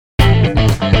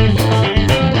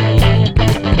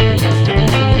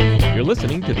You're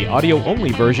listening to the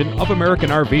audio-only version of American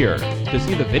RVer. To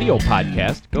see the video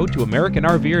podcast, go to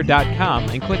AmericanRVer.com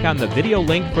and click on the video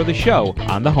link for the show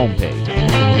on the homepage.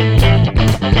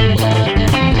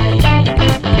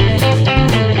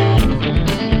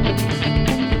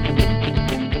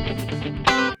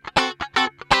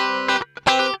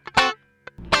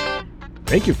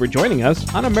 Thank you for joining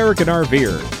us on American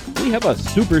RVer. We have a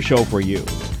super show for you.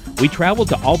 We traveled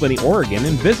to Albany, Oregon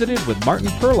and visited with Martin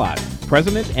Perlott,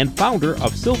 president and founder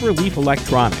of Silverleaf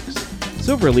Electronics.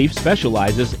 Silverleaf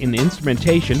specializes in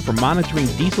instrumentation for monitoring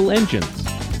diesel engines.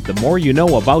 The more you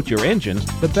know about your engine,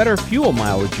 the better fuel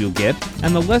mileage you'll get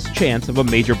and the less chance of a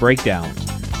major breakdown.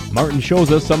 Martin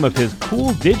shows us some of his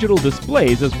cool digital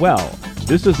displays as well.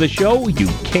 This is a show you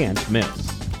can't miss.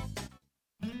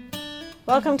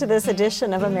 Welcome to this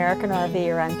edition of American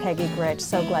RVer. I'm Peggy Gritch.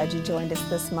 So glad you joined us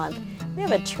this month. We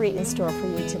have a treat in store for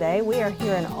you today. We are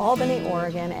here in Albany,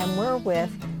 Oregon, and we're with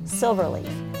Silverleaf.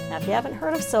 Now, if you haven't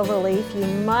heard of Silverleaf, you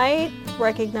might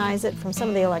recognize it from some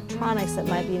of the electronics that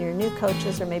might be in your new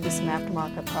coaches or maybe some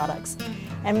aftermarket products.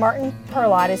 And Martin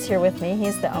Perlott is here with me.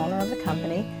 He's the owner of the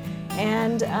company.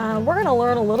 And we're going to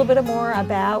learn a little bit more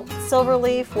about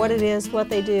Silverleaf, what it is, what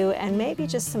they do, and maybe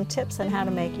just some tips on how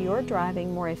to make your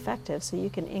driving more effective so you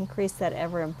can increase that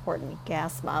ever important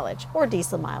gas mileage or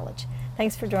diesel mileage.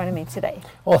 Thanks for joining me today.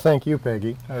 Well, thank you,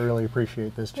 Peggy. I really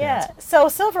appreciate this chance. Yeah. So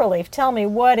Silverleaf, tell me,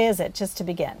 what is it, just to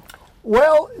begin?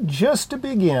 Well, just to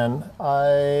begin,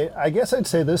 I guess I'd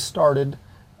say this started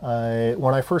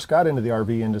when I first got into the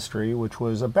RV industry, which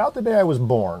was about the day I was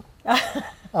born.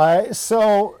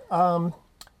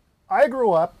 I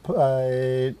grew up,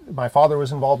 my father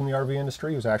was involved in the RV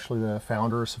industry. He was actually the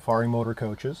founder of Safari Motor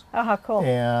Coaches. Oh, how cool.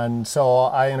 And so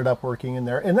I ended up working in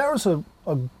there. And that was a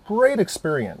great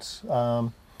experience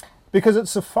because at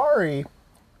Safari,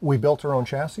 we built our own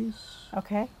chassis.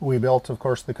 Okay. We built, of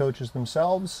course, the coaches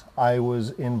themselves. I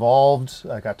was involved.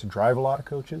 I got to drive a lot of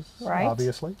coaches, right.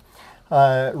 Obviously.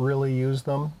 Really used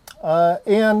them.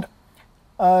 And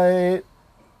I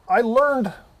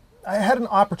learned, I had an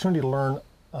opportunity to learn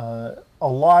a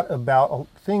lot about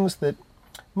things that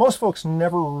most folks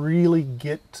never really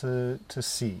get to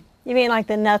see. You mean like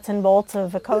the nuts and bolts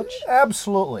of a coach?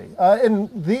 Absolutely.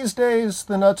 And these days,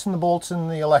 the nuts and the bolts and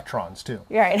the electrons too.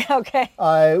 Right, okay.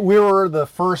 We were the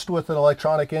first with an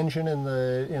electronic engine in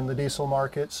the diesel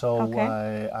market, so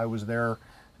okay. I was there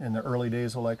in the early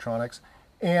days of electronics.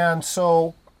 And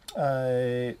so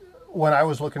when I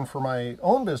was looking for my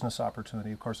own business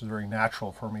opportunity, of course, it was very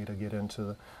natural for me to get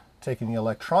into taking the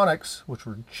electronics, which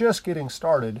were just getting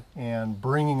started, and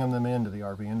bringing them into the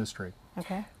RV industry.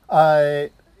 Okay.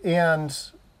 And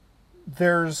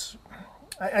there's,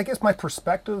 I guess my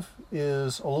perspective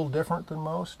is a little different than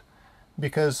most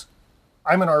because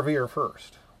I'm an RVer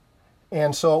first.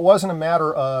 And so it wasn't a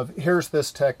matter of, here's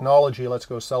this technology, let's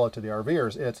go sell it to the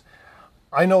RVers. It's,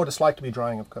 I know what it's like to be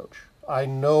driving a coach. I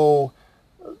know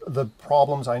the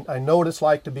problems. I know what it's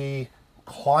like to be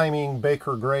climbing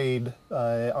Baker Grade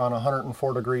on a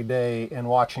 104-degree day and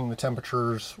watching the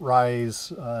temperatures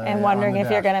rise. And wondering if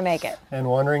you're going to make it. And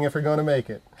wondering if you're going to make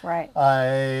it. Right.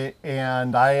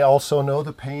 And I also know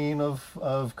the pain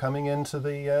of coming into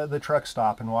the truck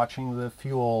stop and watching the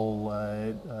fuel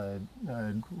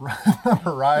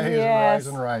rise yes.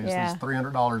 and rise. Yeah. This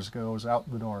 $300 goes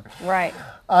out the door. Right.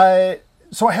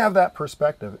 So I have that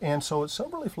perspective. And so what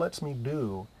Silverleaf lets me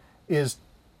do is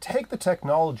take the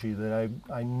technology that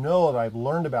I know that I've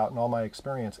learned about in all my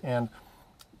experience and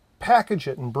package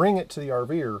it and bring it to the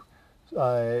RVer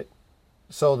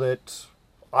so that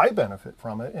I benefit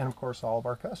from it and, of course, all of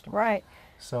our customers. Right.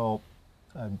 So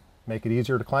make it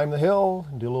easier to climb the hill,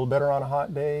 do a little better on a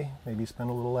hot day, maybe spend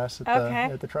a little less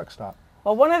at the truck stop.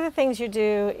 Well, one of the things you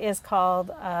do is called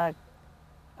a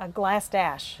glass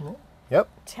dash. Yep.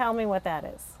 Tell me what that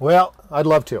is. Well, I'd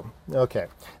love to. Okay.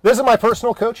 This is my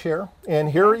personal coach here.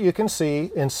 And here you can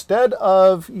see, instead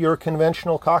of your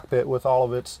conventional cockpit with all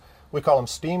of its, we call them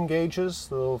steam gauges,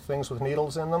 the little things with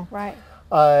needles in them. Right.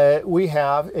 We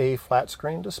have a flat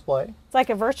screen display. It's like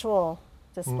a virtual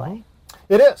display.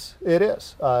 Mm-hmm. It is. It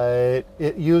is.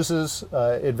 It uses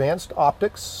advanced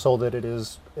optics so that it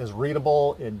is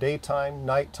readable at daytime,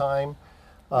 nighttime.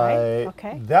 Right.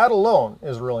 Okay. That alone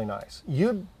is really nice.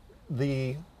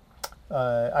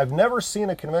 I've never seen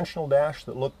a conventional dash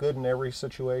that looked good in every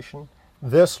situation.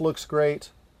 This looks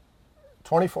great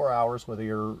 24 hours, whether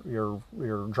you're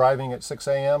driving at 6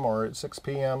 a.m. or at 6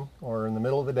 p.m. or in the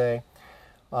middle of the day.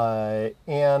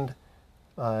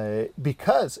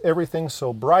 Because everything's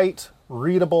so bright,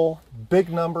 readable, big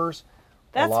numbers,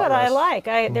 That's lot what I less.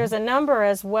 like. There's a number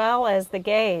as well as the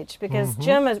gauge, because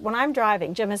Jim is, when I'm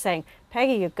driving, Jim is saying,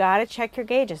 Peggy, you've got to check your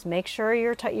gauges. Make sure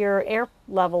your air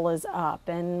level is up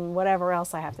and whatever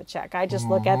else I have to check. I just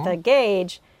look at the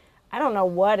gauge. I don't know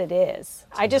what it is.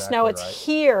 I just know it's right.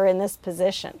 here in this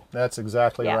position. That's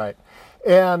exactly Yeah. right.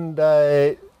 And,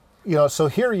 so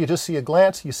here you just see a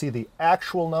glance, you see the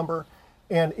actual number,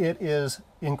 and it is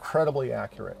incredibly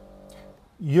accurate.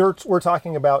 We're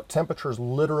talking about temperatures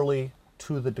literally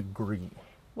to the degree.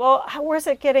 Well, where's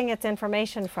it getting its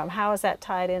information from? How is that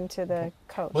tied into the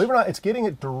coach? Believe it or not, it's getting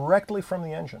it directly from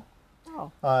the engine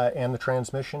Oh, and the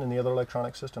transmission and the other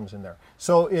electronic systems in there.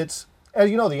 So it's, as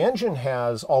you know, the engine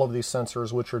has all of these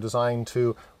sensors which are designed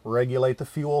to regulate the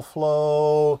fuel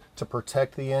flow, to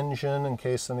protect the engine in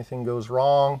case anything goes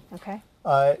wrong. okay,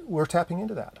 We're tapping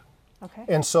into that. okay.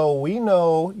 And so we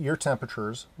know your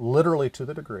temperatures literally to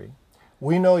the degree.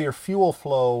 We know your fuel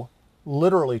flow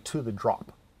literally to the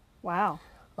drop. Wow.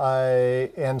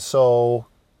 And so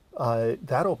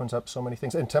that opens up so many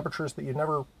things, and temperatures that you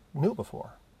never knew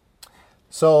before.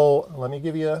 So let me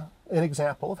give you an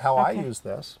example of how I Okay. use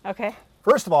this. Okay.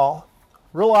 First of all,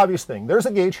 real obvious thing. There's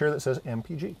a gauge here that says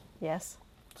MPG. Yes.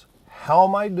 How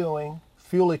am I doing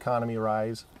fuel economy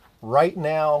rise right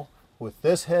now with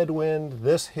this headwind,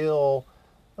 this hill?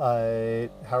 How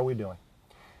are we doing?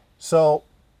 So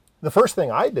the first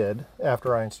thing I did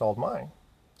after I installed mine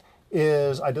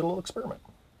is I did a little experiment.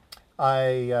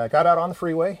 I got out on the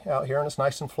freeway out here, and it's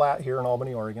nice and flat here in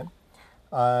Albany, Oregon.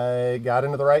 I got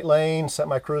into the right lane, set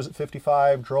my cruise at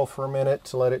 55, drove for a minute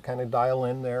to let it kind of dial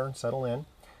in there and settle in,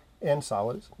 and saw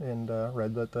it and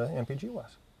read that the MPG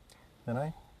was. Then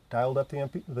I dialed up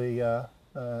the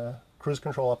cruise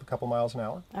control up a couple miles an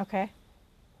hour, Okay.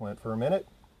 went for a minute,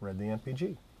 read the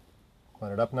MPG,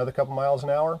 went it up another couple miles an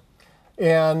hour,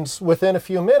 and within a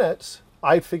few minutes,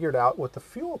 I figured out what the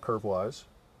fuel curve was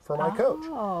for my coach.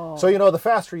 Oh. So, the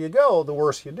faster you go, the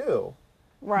worse you do.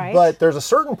 Right. But there's a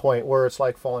certain point where it's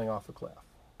like falling off a cliff.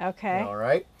 okay. All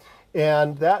right?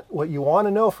 And what you want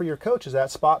to know for your coach is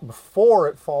that spot before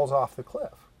it falls off the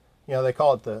cliff. They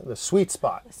call it the sweet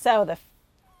spot. So the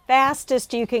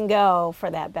fastest you can go for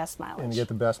that best mileage. And you get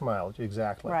the best mileage,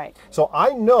 exactly. Right. So I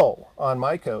know on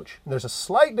my coach, there's a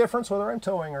slight difference whether I'm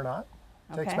towing or not.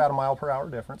 It takes Okay. about a mile per hour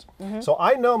difference. So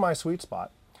I know my sweet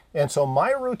spot. And so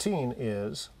my routine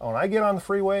is, when I get on the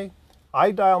freeway,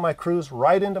 I dial my cruise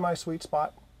right into my sweet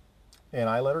spot, and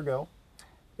I let her go.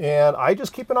 And I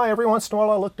just keep an eye every once in a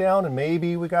while. I look down, and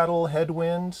maybe we got a little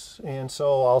headwind, and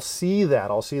so I'll see that.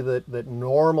 I'll see that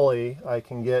normally I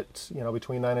can get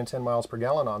between 9 and 10 miles per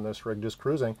gallon on this rig just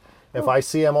cruising. If I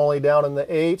see I'm only down in the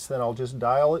 8s, then I'll just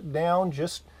dial it down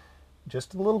just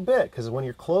a little bit, because when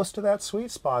you're close to that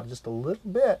sweet spot, just a little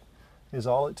bit is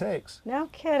all it takes, No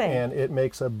kidding. and it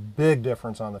makes a big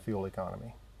difference on the fuel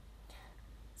economy.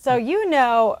 So you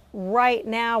know right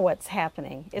now what's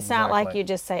happening. It's not like Exactly. you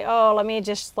just say, oh, let me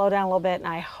just slow down a little bit and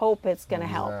I hope it's going to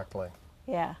help. Exactly.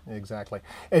 Yeah. Exactly.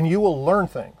 And you will learn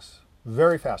things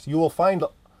very fast. You will find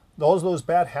those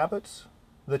bad habits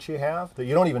that you have that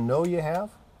you don't even know you have.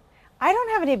 I don't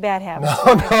have any bad habits.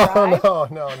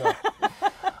 No.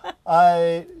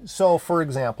 So, for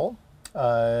example,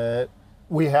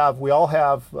 we all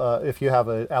have, if you have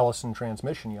an Allison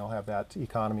transmission, you'll have that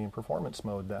economy and performance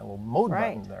mode, that little mode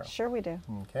Right. button there. Sure we do.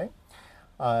 Okay.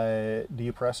 Do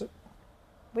you press it?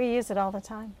 We use it all the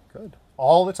time. Good.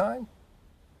 All the time?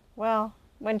 Well,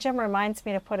 when Jim reminds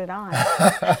me to put it on.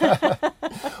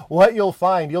 What you'll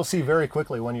find, you'll see very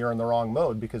quickly when you're in the wrong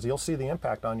mode, because you'll see the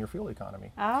impact on your fuel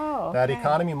economy. Oh, That okay.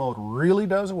 economy mode really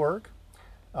does work,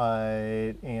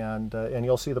 and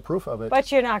you'll see the proof of it. But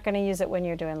you're not going to use it when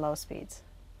you're doing low speeds.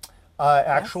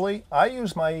 Actually, I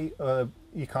use my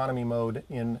economy mode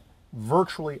in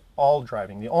virtually all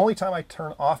driving. The only time I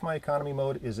turn off my economy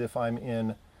mode is if I'm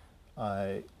in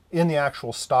the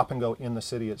actual stop and go in the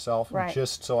city itself, Right.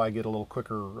 just so I get a little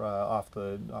quicker off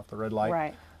the red light.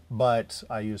 Right. But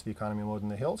I use the economy mode in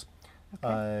the hills.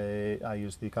 I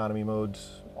use the economy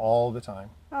modes all the time.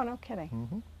 Oh, no kidding.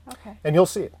 Mm-hmm. Okay. And you'll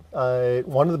see it.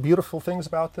 One of the beautiful things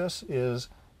about this is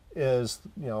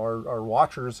our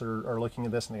watchers are looking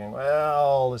at this and thinking,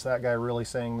 well, is that guy really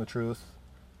saying the truth?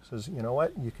 Says, you know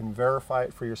what? You can verify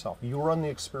it for yourself. You run the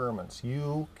experiments.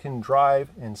 You can drive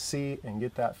and see and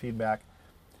get that feedback.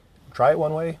 Try it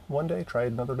one way one day, try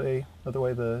it another way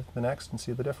the next, and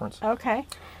see the difference. Okay.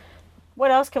 What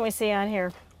else can we see on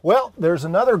here? Well, there's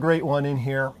another great one in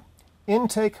here,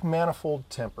 intake manifold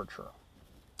temperature.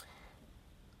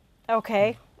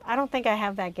 Okay. I don't think I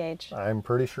have that gauge. I'm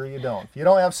pretty sure you don't. If you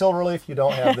don't have Silverleaf, you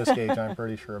don't have this gauge. I'm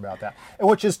pretty sure about that. And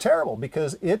which is terrible,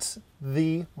 because it's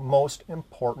the most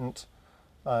important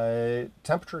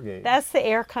temperature gauge. That's the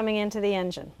air coming into the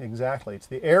engine. Exactly. It's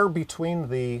the air between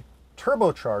the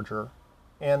turbocharger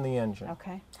and the engine.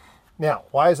 Okay. Now,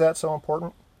 why is that so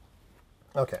important?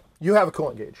 Okay, you have a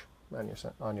coolant gauge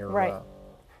on your Right.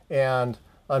 And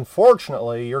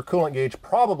unfortunately, your coolant gauge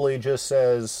probably just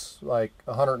says like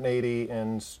 180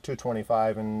 and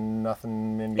 225 and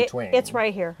nothing in between. It's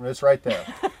right here. It's right there.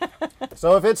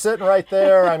 So if it's sitting right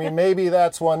there, I mean, maybe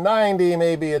that's 190,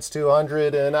 maybe it's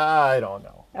 200, and I don't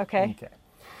know. Okay.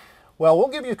 Well, we'll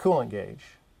give you a coolant gauge,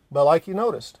 but like you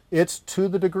noticed, it's to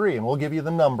the degree, and we'll give you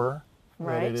the number that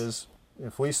Right. it is.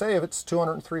 If we say if it's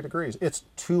 203 degrees, it's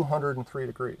 203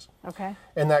 degrees. Okay.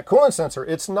 And that coolant sensor,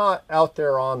 it's not out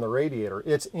there on the radiator,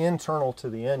 it's internal to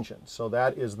the engine. So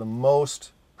that is the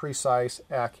most precise,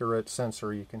 accurate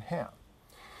sensor you can have.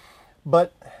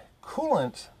 But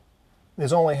coolant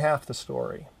is only half the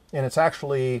story, and it's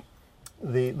actually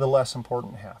the less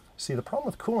important half. See, the problem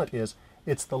with coolant is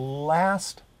it's the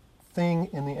last thing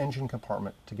in the engine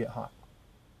compartment to get hot,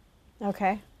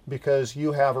 Okay. because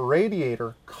you have a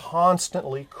radiator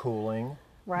constantly cooling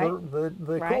Right. the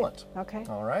Right. coolant. Okay.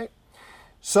 All right.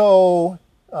 So,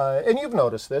 and you've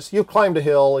noticed this. You've climbed a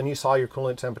hill and you saw your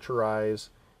coolant temperature rise,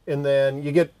 and then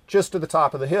you get just to the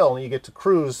top of the hill and you get to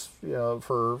cruise,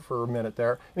 for a minute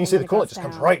there, and you see then the it coolant goes just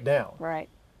comes down. right down. Right.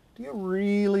 Do you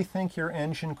really think your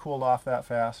engine cooled off that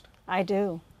fast? I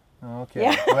do. Okay.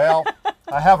 Yeah. Well,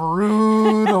 I have a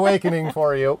rude awakening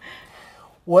for you.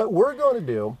 What we're going to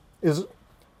do is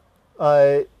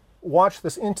watch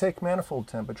this intake manifold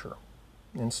temperature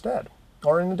instead,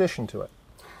 or in addition to it.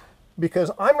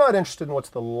 Because I'm not interested in what's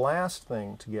the last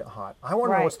thing to get hot. I want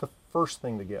to know Right. what's the first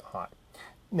thing to get hot.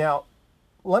 Now,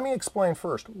 let me explain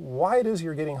first why it is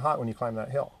you're getting hot when you climb that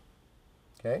hill.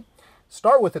 Okay?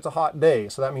 Start with, it's a hot day,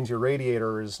 so that means your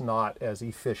radiator is not as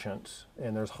efficient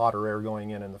and there's hotter air going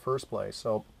in the first place.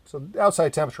 So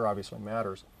outside temperature obviously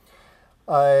matters.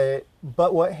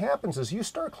 But what happens is you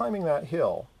start climbing that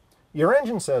hill, your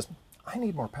engine says, I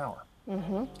need more power.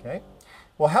 Okay?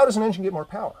 Well, how does an engine get more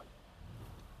power?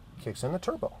 Kicks in the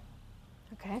turbo.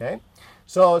 Okay. Okay?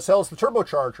 So it tells the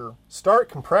turbocharger, start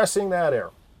compressing that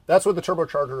air. That's what the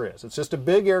turbocharger is. It's just a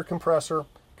big air compressor,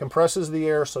 compresses the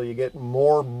air so you get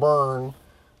more burn,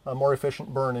 more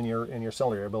efficient burn in your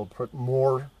cylinder. You're able to put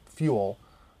more fuel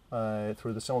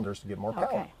through the cylinders to get more power.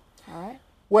 Okay. All right.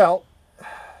 Well,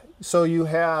 so you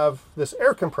have this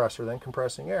air compressor then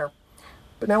compressing air.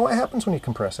 But now what happens when you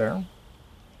compress air?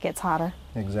 Gets hotter.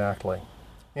 Exactly.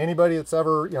 Anybody that's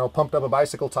ever, pumped up a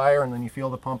bicycle tire and then you feel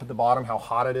the pump at the bottom, how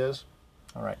hot it is?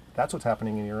 All right, that's what's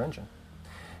happening in your engine.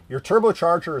 Your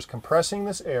turbocharger is compressing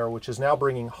this air, which is now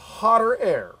bringing hotter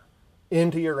air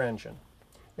into your engine.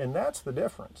 And that's the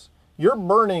difference. You're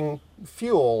burning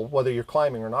fuel whether you're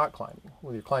climbing or not climbing,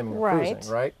 whether you're climbing or Right.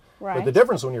 cruising, right? Right. But the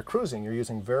difference when you're cruising, you're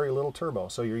using very little turbo,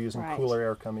 so you're using Right. cooler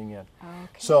air coming in.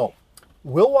 Okay. So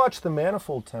we'll watch the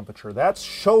manifold temperature. That's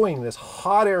showing this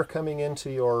hot air coming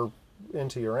into your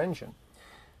engine.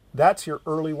 That's your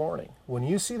early warning. When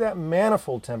you see that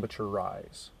manifold temperature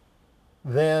rise,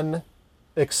 then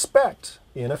expect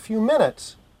in a few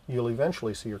minutes you'll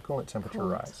eventually see your coolant temperature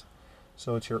rise.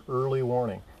 So it's your early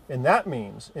warning. And that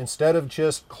means instead of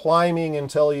just climbing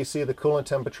until you see the coolant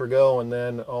temperature go and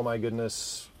then, oh my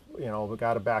goodness, we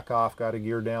got to back off, got to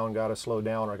gear down, got to slow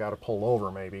down, or got to pull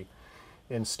over maybe.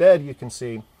 Instead, you can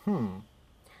see, I'm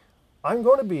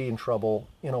going to be in trouble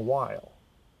in a while.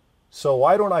 So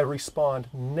why don't I respond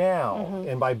now?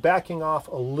 And by backing off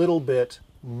a little bit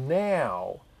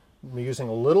now, using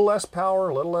a little less power,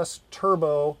 a little less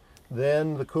turbo,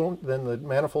 then the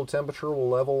manifold temperature will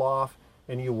level off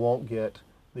and you won't get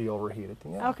the overheat at the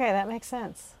end. Okay, that makes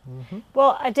sense.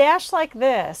 Well, a dash like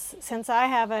this, since I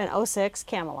have an 06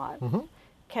 Camelot,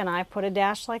 can I put a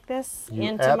dash like this You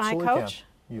into my absolutely coach?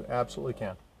 can. You absolutely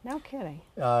can. No kidding.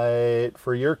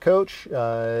 For your coach, in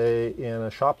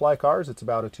a shop like ours, it's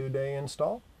about a 2-day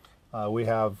install. We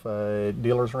have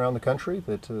dealers around the country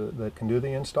that can do the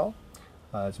install.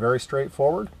 It's very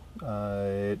straightforward,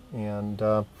 and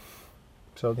so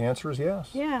the answer is yes.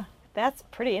 Yeah, that's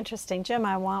pretty interesting. Jim,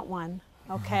 I want one.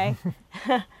 Okay.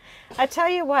 I tell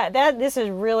you what, this is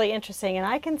really interesting, and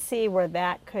I can see where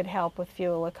that could help with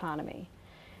fuel economy.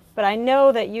 But I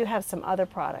know that you have some other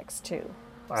products too.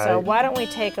 So why don't we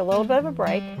take a little bit of a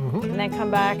break and then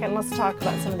come back and let's talk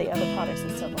about some of the other products in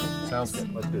Silver Leaf. Sounds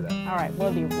good. Let's do that. All right,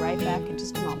 we'll be right back in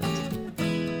just a moment.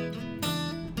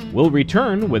 We'll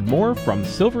return with more from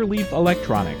Silverleaf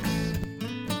Electronics.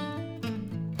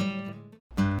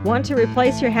 Want to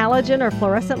replace your halogen or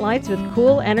fluorescent lights with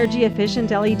cool,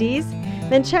 energy-efficient LEDs?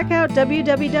 Then check out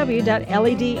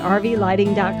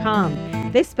www.ledrvlighting.com.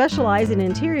 They specialize in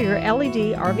interior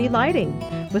LED RV lighting.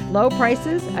 With low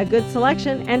prices, a good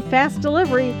selection, and fast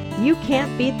delivery, you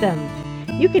can't beat them.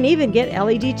 You can even get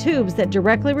LED tubes that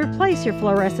directly replace your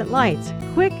fluorescent lights,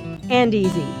 quick and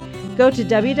easy. Go to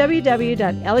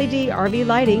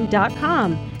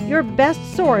www.ledrvlighting.com, your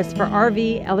best source for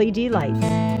RV LED lights.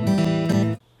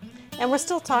 And we're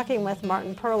still talking with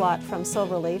Martin Perlott from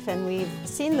Silverleaf, and we've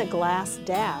seen the glass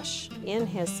dash in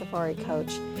his Safari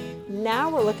coach. Now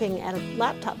we're looking at a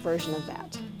laptop version of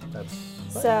that. That's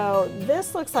right. So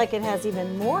this looks like it has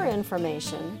even more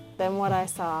information than what I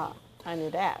saw on your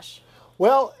dash.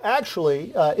 Well,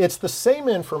 actually, it's the same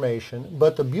information,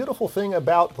 but the beautiful thing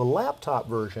about the laptop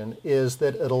version is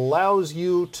that it allows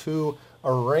you to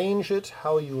arrange it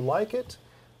how you like it,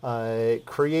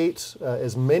 create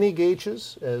as many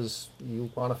gauges as you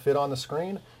want to fit on the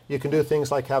screen. You can do things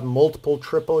like have multiple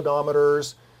trip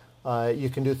odometers. You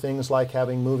can do things like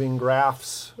having moving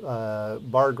graphs,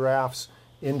 bar graphs,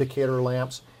 indicator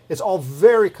lamps. It's all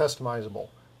very customizable.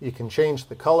 You can change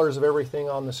the colors of everything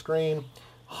on the screen,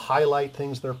 highlight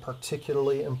things that are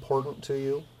particularly important to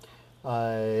you.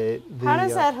 How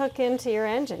does that hook into your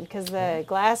engine? Because the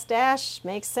glass dash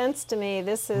makes sense to me.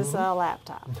 This is a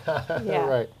laptop. Yeah.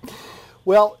 Right.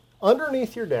 Well,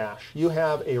 underneath your dash, you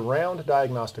have a round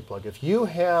diagnostic plug. If you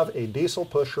have a diesel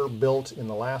pusher built in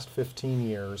the last 15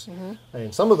 years,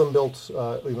 and some of them built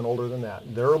even older than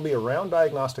that, there will be a round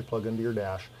diagnostic plug into your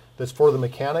dash that's for the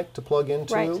mechanic to plug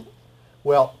into. Right.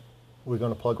 Well, we're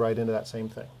going to plug right into that same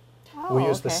thing. Oh, We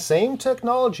use the okay. same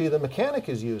technology the mechanic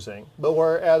is using, but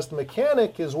whereas the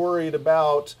mechanic is worried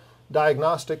about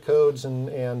diagnostic codes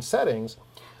and settings,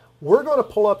 we're going to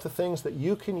pull up the things that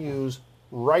you can use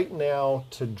right now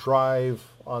to drive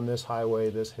on this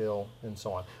highway, this hill, and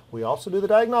so on. We also do the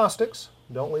diagnostics,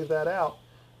 don't leave that out,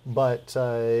 but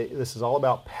this is all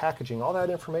about packaging all that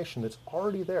information that's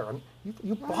already there. I mean,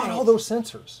 you bought Right. all those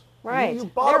sensors. Right. You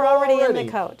bought They're them already in the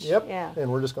coach. Yep. Yeah.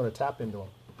 And we're just going to tap into them.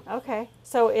 Okay.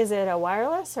 So is it a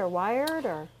wireless or wired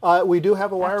or? We do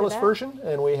have a wireless that? version,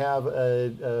 and we have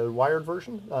a wired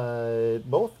version,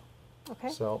 both. Okay.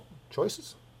 So,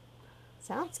 choices.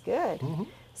 Sounds good. Mm-hmm.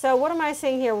 So what am I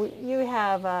seeing here? You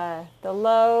have the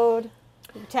load,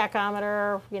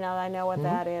 tachometer, I know what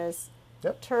that is. Mm-hmm.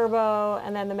 Yep. Turbo,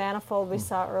 and then the manifold we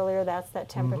saw earlier, that's that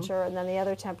temperature, and then the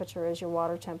other temperature is your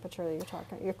water temperature that you're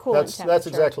talking, your coolant temperature. That's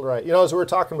exactly right. As we were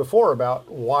talking before about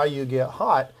why you get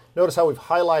hot, notice how we've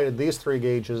highlighted these three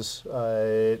gauges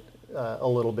a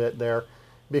little bit there,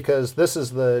 because this is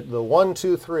the 1,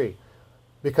 2, 3.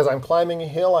 Because I'm climbing a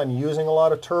hill, I'm using a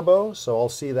lot of turbo, so I'll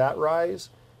see that rise,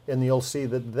 and you'll see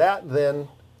that then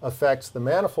affects the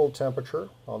manifold temperature,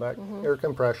 all that air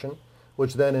compression,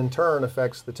 which then in turn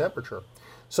affects the temperature.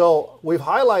 So we've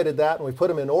highlighted that and we put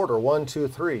them in order, 1, 2,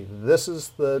 3. This is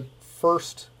the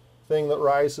first thing that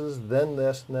rises, then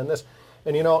this, and then this.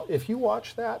 And if you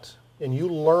watch that and you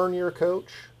learn your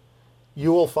coach,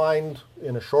 you will find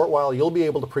in a short while you'll be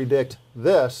able to predict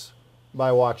this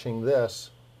by watching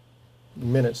this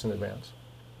minutes in advance.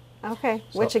 Okay,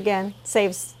 So- which again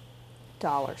saves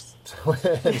dollars,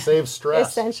 It saves stress.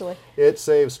 essentially. It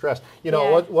saves stress.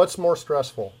 Yeah. What's more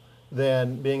stressful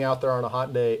than being out there on a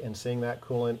hot day and seeing that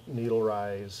coolant needle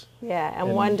rise? Yeah, and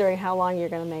And- wondering how long you're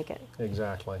going to make it.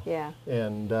 Exactly. Yeah.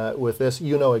 And with this,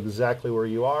 you know exactly where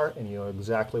you are and you know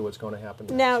exactly what's going to happen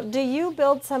next. Now, do you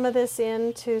build some of this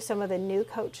into some of the new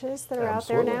coaches that are out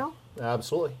there now?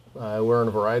 Absolutely. We're in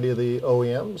a variety of the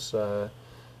OEMs.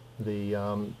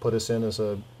 Put us in as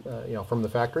from the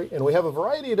factory, and we have a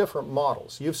variety of different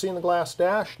models. You've seen the glass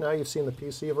dash, now you've seen the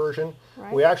PC version.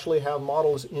 Right. We actually have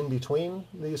models in between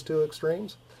these two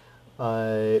extremes.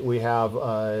 We have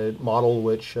a model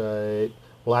which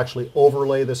will actually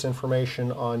overlay this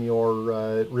information on your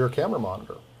rear camera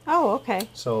monitor. Oh, okay.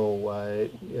 So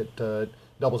it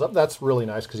doubles up. That's really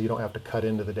nice because you don't have to cut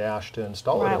into the dash to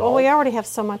install it Right. at Well, all. we already have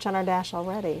so much on our dash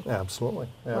already. Absolutely,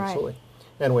 Right. absolutely.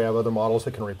 And we have other models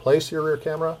that can replace your rear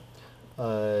camera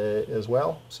as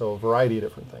well. So a variety of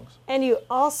different things. And you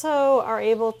also are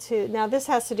able to, now this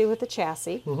has to do with the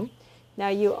chassis. Mm-hmm. Now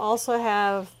you also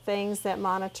have things that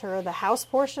monitor the house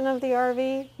portion of the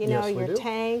RV, Yes, we your do.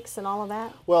 tanks and all of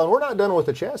that. Well, and we're not done with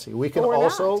the chassis. We can We're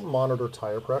also not. monitor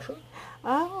tire pressure.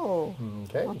 Oh,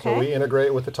 Okay. So Okay. we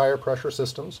integrate with the tire pressure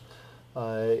systems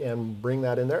and bring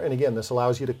that in there. And again, this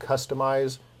allows you to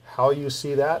customize how you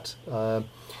see that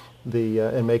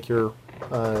and make your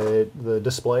the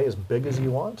display as big as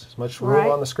you want, as much room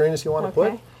Right. on the screen as you want to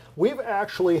Okay. put. We've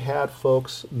actually had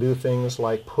folks do things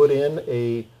like put in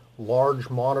a large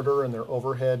monitor in their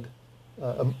overhead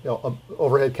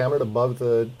overhead cabinet above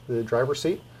the driver's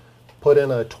seat, put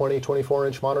in a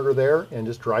 24-inch monitor there and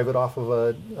just drive it off of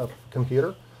a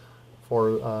computer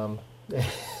for...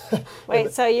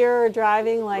 Wait, so you're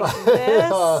driving like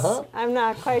this? I'm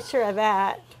not quite sure of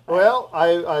that. Well,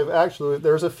 I've actually,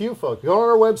 there's a few folks. Go on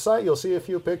our website, you'll see a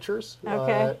few pictures.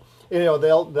 Okay.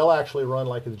 They'll actually run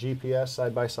like the GPS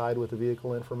side by side with the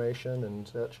vehicle information and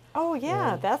such. Oh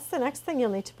yeah, that's the next thing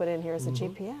you'll need to put in here is a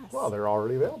GPS. Well, they're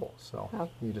already available, so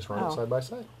you just run it side by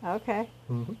side. Okay.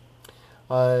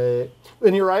 And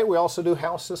you're right, we also do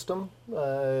house system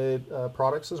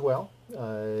products as well.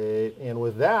 And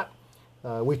with that,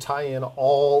 we tie in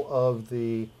all of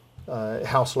the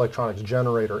house electronics,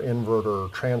 generator,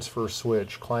 inverter, transfer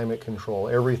switch, climate control,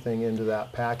 everything into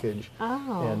that package.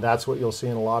 Oh. And that's what you'll see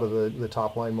in a lot of the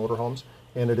top-line motorhomes.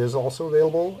 And it is also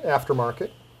available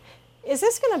aftermarket. Is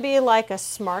this going to be like a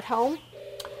smart home?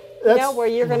 Where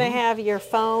you're going to have your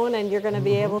phone and you're going to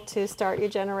be able to start your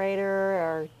generator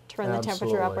or turn the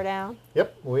temperature up or down?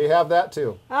 Yep, we have that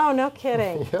too. Oh, no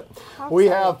kidding. Yep. We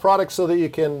have products so that you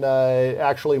can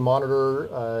actually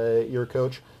monitor your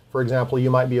coach. For example, you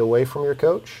might be away from your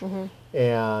coach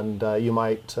and you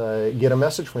might get a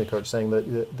message from your coach saying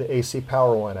that the AC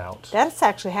power went out. That's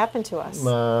actually happened to us.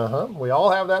 We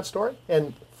all have that story.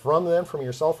 And from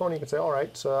your cell phone, you can say, all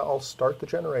right, I'll start the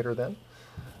generator then.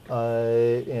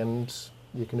 And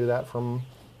you can do that from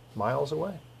miles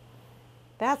away.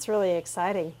 That's really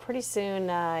exciting. Pretty soon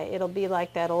it'll be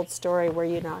like that old story where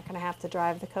you're not going to have to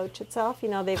drive the coach itself. You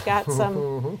know, they've got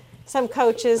some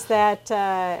coaches that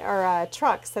are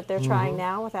trucks that they're trying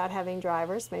now without having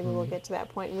drivers. Maybe we'll get to that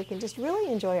point and we can just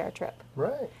really enjoy our trip.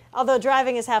 Right. Although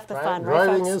driving is half the fun, right?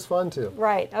 Driving is fun too.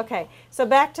 Right, okay. So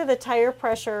back to the tire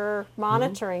pressure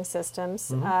monitoring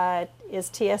systems. Is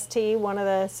TST one of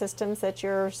the systems that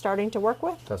you're starting to work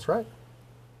with? That's right.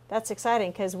 That's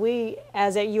exciting because we,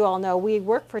 as you all know, we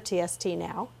work for TST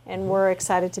now, and we're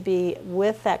excited to be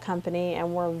with that company,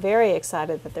 and we're very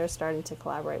excited that they're starting to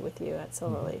collaborate with you at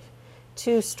Silverleaf.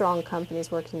 Two strong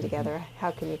companies working together.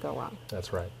 How can you go wrong?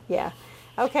 That's right. Yeah.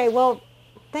 Okay, well,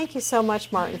 thank you so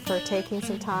much, Martin, for taking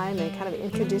some time and kind of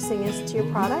introducing us to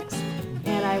your products.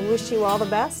 And I wish you all the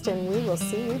best, and we will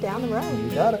see you down the road. You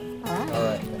got it. All right. All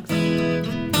right, thanks.